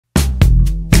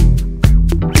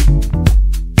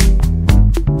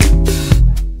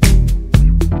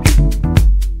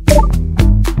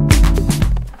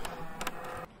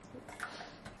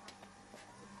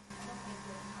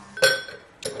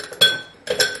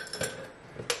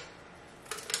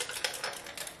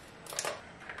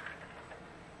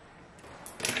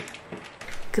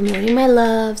Good morning, my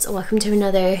loves. Welcome to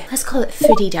another, let's call it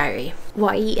foodie diary.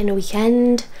 What I eat in a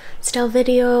weekend style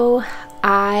video.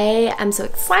 I am so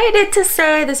excited to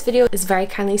say this video is very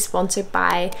kindly sponsored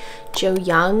by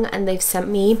Joyoung, and they've sent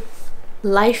me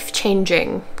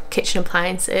life-changing kitchen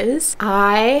appliances.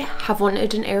 I have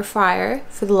wanted an air fryer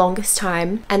for the longest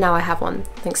time, and now I have one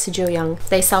thanks to Joyoung.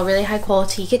 They sell really high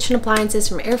quality kitchen appliances,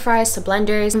 from air fryers to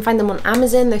blenders. You can find them on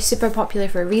Amazon. They're super popular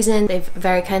for a reason. They've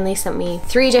very kindly sent me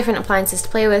 3 different appliances to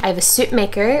play with. I have a soup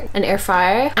maker, an air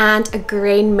fryer, and a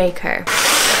grain maker.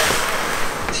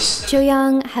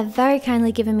 Joyoung have very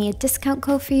kindly given me a discount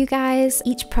code for you guys.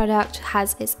 Each product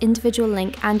has its individual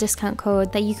link and discount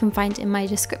code that you can find in my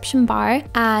description bar,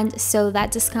 and so that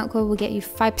discount code will get you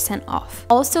 5% off.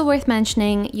 Also worth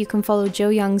mentioning, you can follow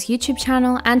Joyoung's YouTube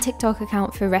channel and TikTok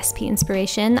account for recipe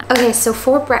inspiration. Okay, so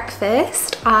for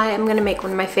breakfast, I am gonna make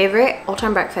one of my favorite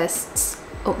all-time breakfasts,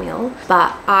 oatmeal,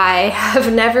 but I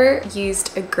have never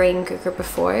used a grain cooker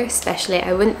before. Especially,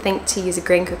 I wouldn't think to use a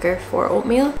grain cooker for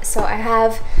oatmeal. So I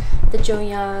have the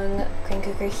Joyoung grain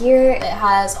cooker here. It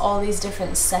has all these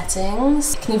different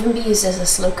settings. It can even be used as a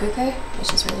slow cooker,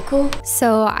 which is really cool.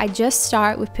 So I just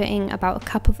start with putting about a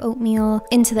cup of oatmeal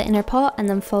into the inner pot, and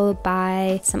then followed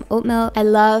by some oat milk. I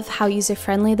love how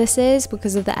user-friendly this is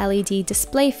because of the LED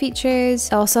display features.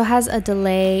 It also has a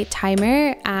delay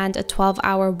timer and a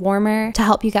 12-hour warmer to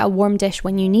help you get a warm dish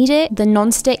when you need it. The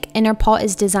non-stick inner pot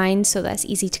is designed so that's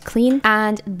easy to clean,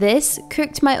 and this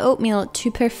cooked my oatmeal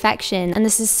to perfection, and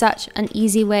this is such an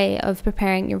easy way of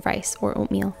preparing your rice or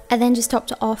oatmeal. I then just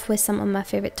topped it off with some of my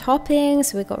favorite toppings.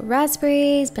 So we got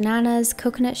raspberries, bananas,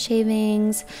 coconut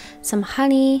shavings, some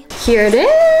honey. Here it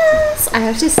is! I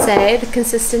have to say, the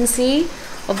consistency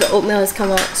of the oatmeal has come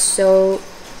out so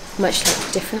much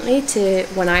differently to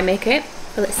when I make it.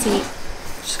 But let's see,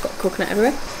 just got coconut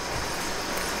everywhere.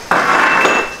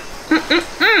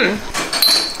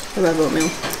 I love oatmeal.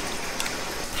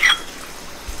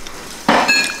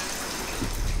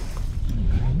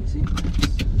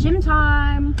 Gym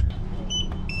time!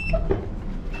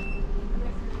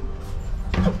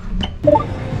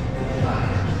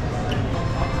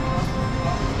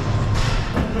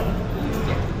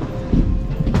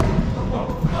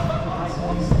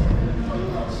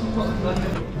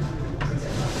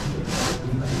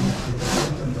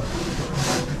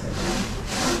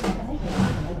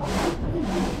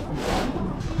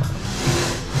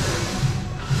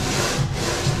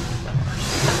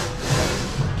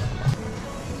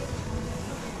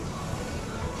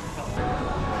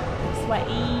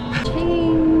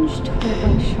 Changed. We're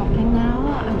going shopping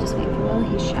now. I'm just waiting for Will.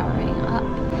 He's showering up.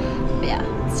 But yeah,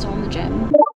 still in the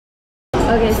gym.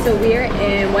 Okay, so we're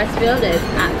in Westfield. It's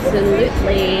absolutely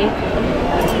rammed.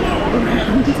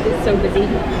 It's so busy.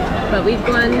 But we've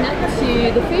gone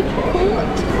to the food court.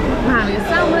 We're having a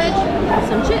sandwich,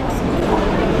 some chips,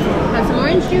 and some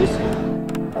orange juice.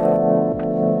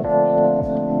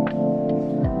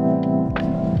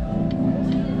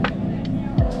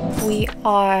 We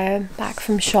are back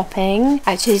from shopping.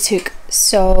 Actually took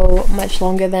so much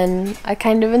longer than I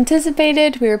kind of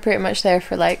anticipated. We were pretty much there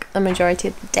for like the majority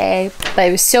of the day, but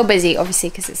it was so busy obviously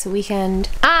because it's a weekend,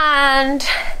 and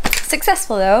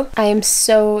successful though. I am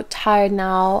so tired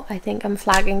now. I think I'm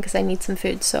flagging because I need some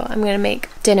food, so I'm gonna make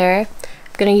dinner.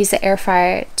 I'm gonna use the air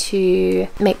fryer to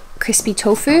make crispy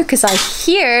tofu because I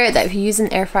hear that if you use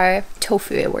an air fryer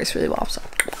tofu, it works really well. So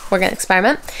we're gonna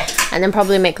experiment, and then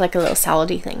probably make like a little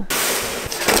salady thing.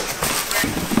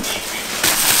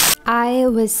 I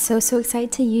was so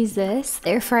excited to use this. The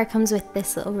air fryer comes with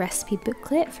this little recipe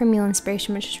booklet for meal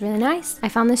inspiration, which is really nice. I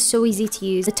found this so easy to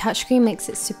use. The touchscreen makes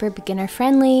it super beginner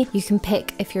friendly. You can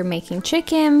pick if you're making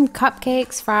chicken,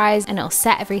 cupcakes, fries, and it'll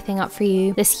set everything up for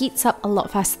you. This heats up a lot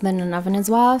faster than an oven as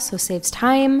well, so saves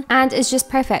time, and it's just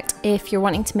perfect if you're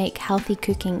wanting to make healthy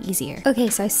cooking easier. Okay,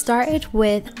 so I started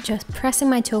with just pressing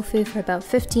my tofu for about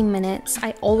 15 minutes.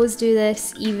 I always do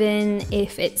this, even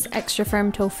if it's extra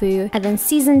firm tofu. I then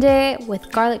seasoned it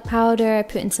with garlic powder. I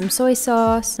put in some soy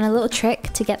sauce, and a little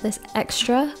trick to get this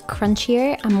extra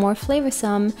crunchier and more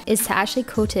flavoursome is to actually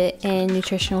coat it in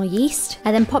nutritional yeast.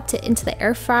 I then popped it into the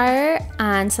air fryer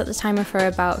and set the timer for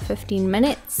about 15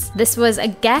 minutes. This was a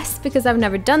guess because I've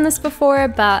never done this before,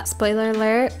 but spoiler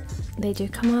alert, they do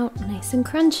come out nice and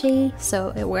crunchy,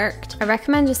 so it worked. I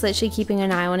recommend just literally keeping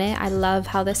an eye on it. I love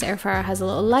how this air fryer has a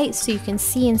little light so you can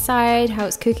see inside how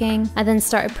it's cooking. I then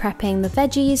started prepping the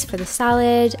veggies for the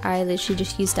salad. I literally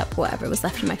just used up whatever was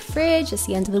left in my fridge. It's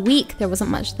the end of the week, there wasn't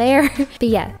much there. But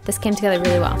yeah, this came together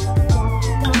really well.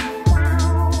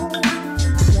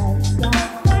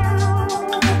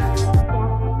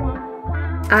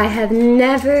 I have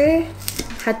never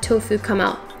had tofu come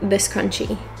out this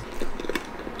crunchy.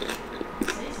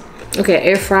 Okay,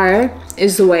 air fryer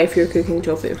is the way if you're cooking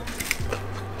tofu.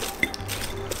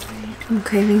 I'm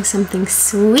craving something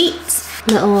sweet.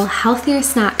 Little healthier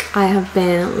snack I have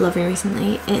been loving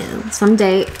recently is some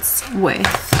dates with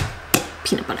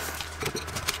peanut butter.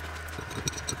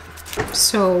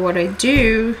 So what I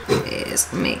do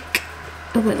is make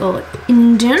a little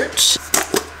indent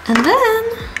and then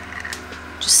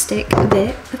just stick a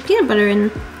bit of peanut butter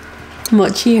in.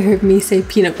 Mochi heard me say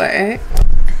peanut butter.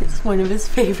 It's one of his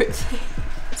favorite things.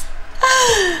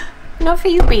 Not for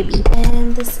you, baby.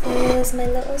 And this is my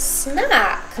little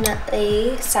snack.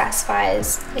 Definitely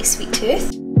satisfies my sweet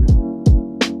tooth.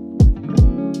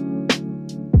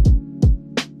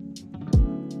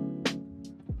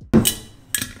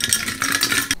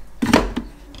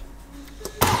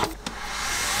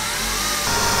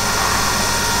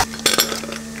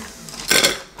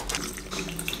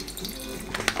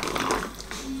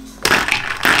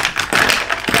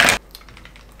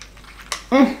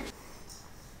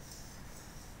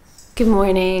 Good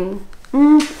morning.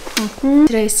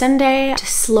 Today's Sunday,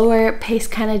 just slower pace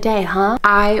kind of day, huh?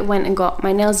 I went and got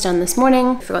my nails done this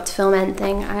morning. Forgot to film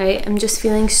anything. I am just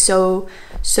feeling so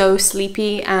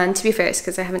sleepy, and to be fair, it's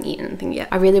because I haven't eaten anything yet.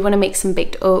 I really want to make some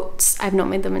baked oats. I've not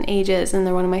made them in ages and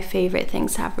they're one of my favorite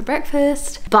things to have for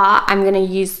breakfast, but I'm gonna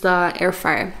use the air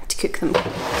fryer to cook them.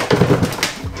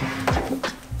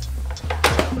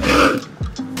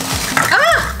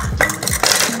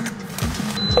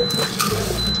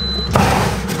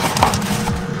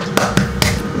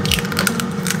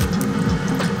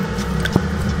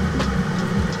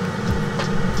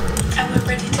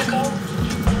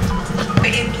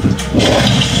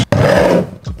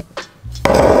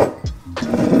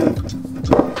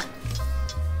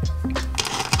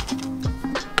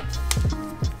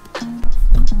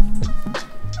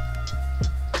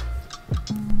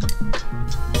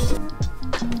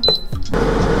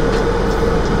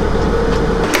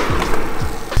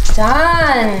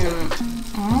 Done.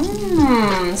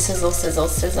 Sizzle, sizzle,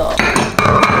 sizzle.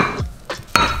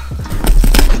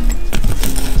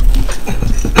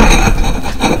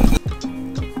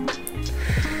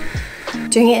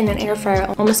 Doing it in an air fryer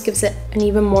almost gives it an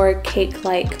even more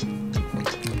cake-like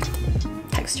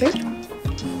texture.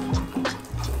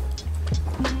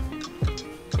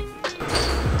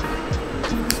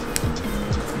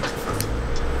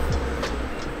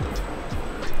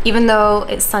 Even though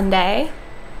it's Sunday,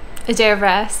 a day of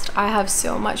rest, I have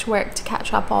so much work to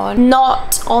catch up on.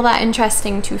 Not all that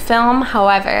interesting to film,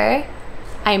 however,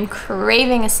 I'm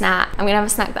craving a snack. I'm gonna have a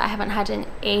snack that I haven't had in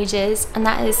ages, and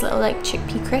that is little like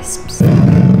chickpea crisps.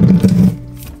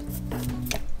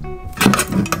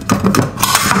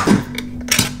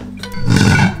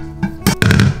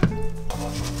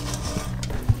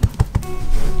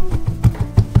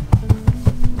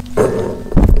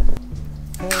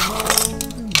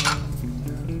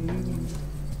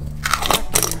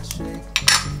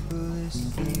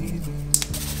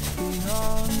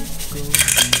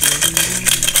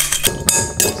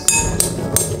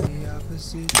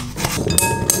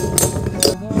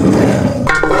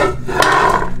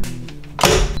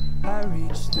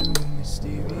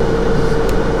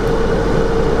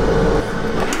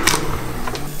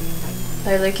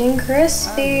 They're looking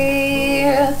crispy.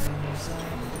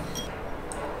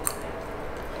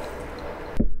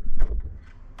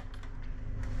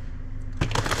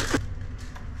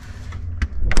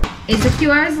 It's a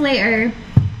few hours later.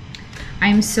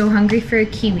 I'm so hungry for a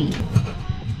kiwi.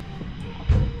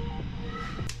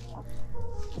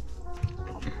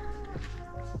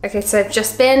 Okay, so I've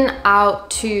just been out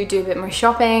to do a bit more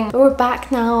shopping, but we're back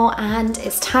now and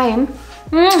it's time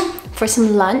for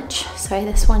some lunch. Sorry,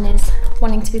 this one is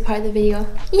wanting to be part of the video.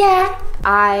 Yeah.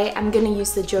 I am gonna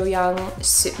use the Joyoung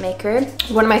soup maker.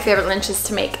 One of my favorite lunches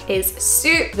to make is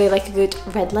soup. They like a good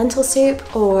red lentil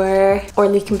soup or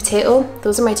leek and potato.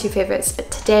 Those are my two favorites. But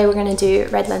today we're gonna do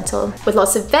red lentil with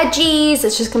lots of veggies.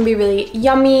 It's just gonna be really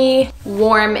yummy,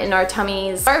 warm in our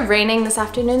tummies. It started raining this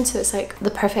afternoon, so it's like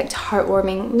the perfect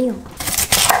heartwarming meal.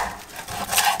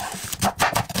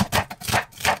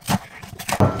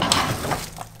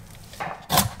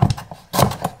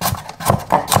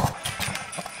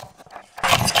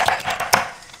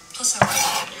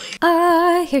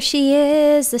 Here she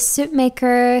is, the soup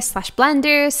maker slash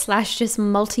blender slash just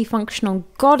multifunctional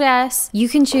goddess. You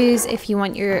can choose if you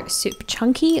want your soup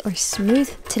chunky or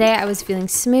smooth. Today I was feeling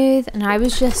smooth and I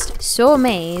was just so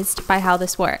amazed by how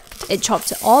this worked. It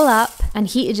chopped it all up and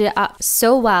heated it up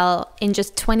so well in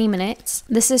just 20 minutes.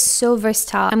 This is so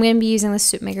versatile. I'm going to be using this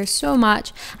soup maker so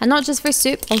much, and not just for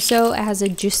soup, also it has a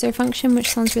juicer function,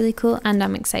 which sounds really cool, and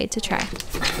I'm excited to try.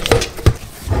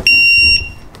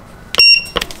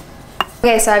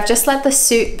 Okay, so I've just let the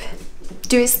soup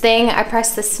do its thing. I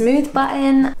pressed the smooth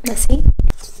button. Let's see.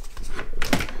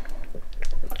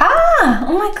 Ah,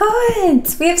 oh my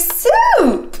god, we have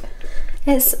soup.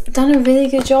 It's done a really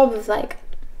good job of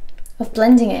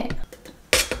blending it.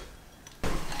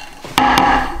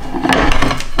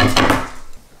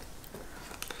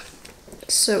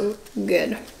 So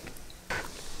good.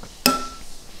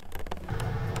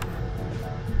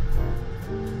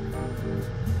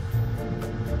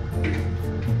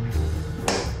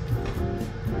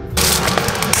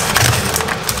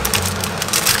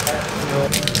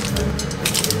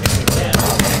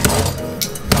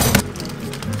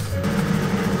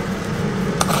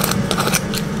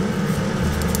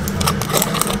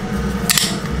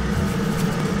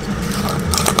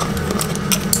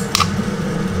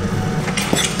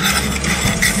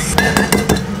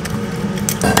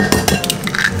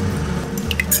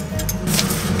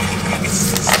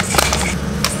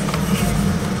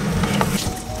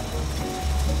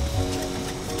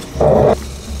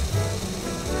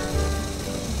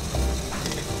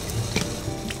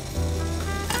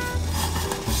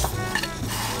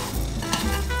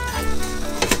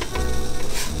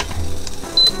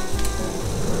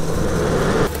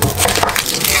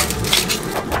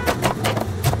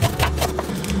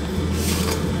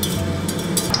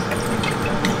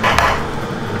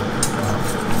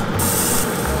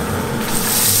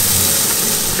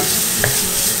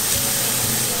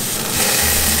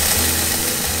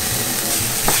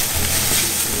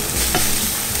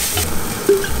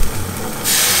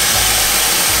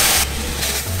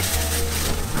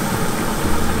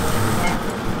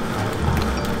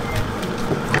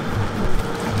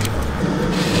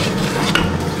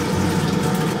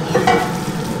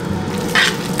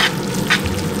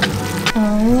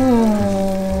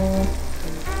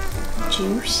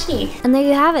 Juicy. And there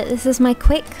you have it. This is my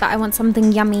quick, I want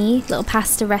something yummy, little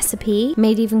pasta recipe.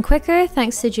 Made even quicker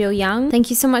thanks to Joyoung. Thank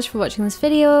you so much for watching this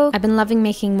video. I've been loving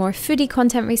making more foodie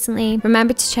content recently.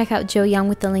 Remember to check out Joyoung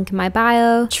with the link in my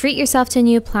bio. Treat yourself to a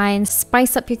new appliance,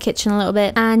 spice up your kitchen a little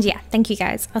bit. And yeah, thank you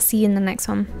guys. I'll see you in the next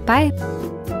one.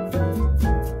 Bye.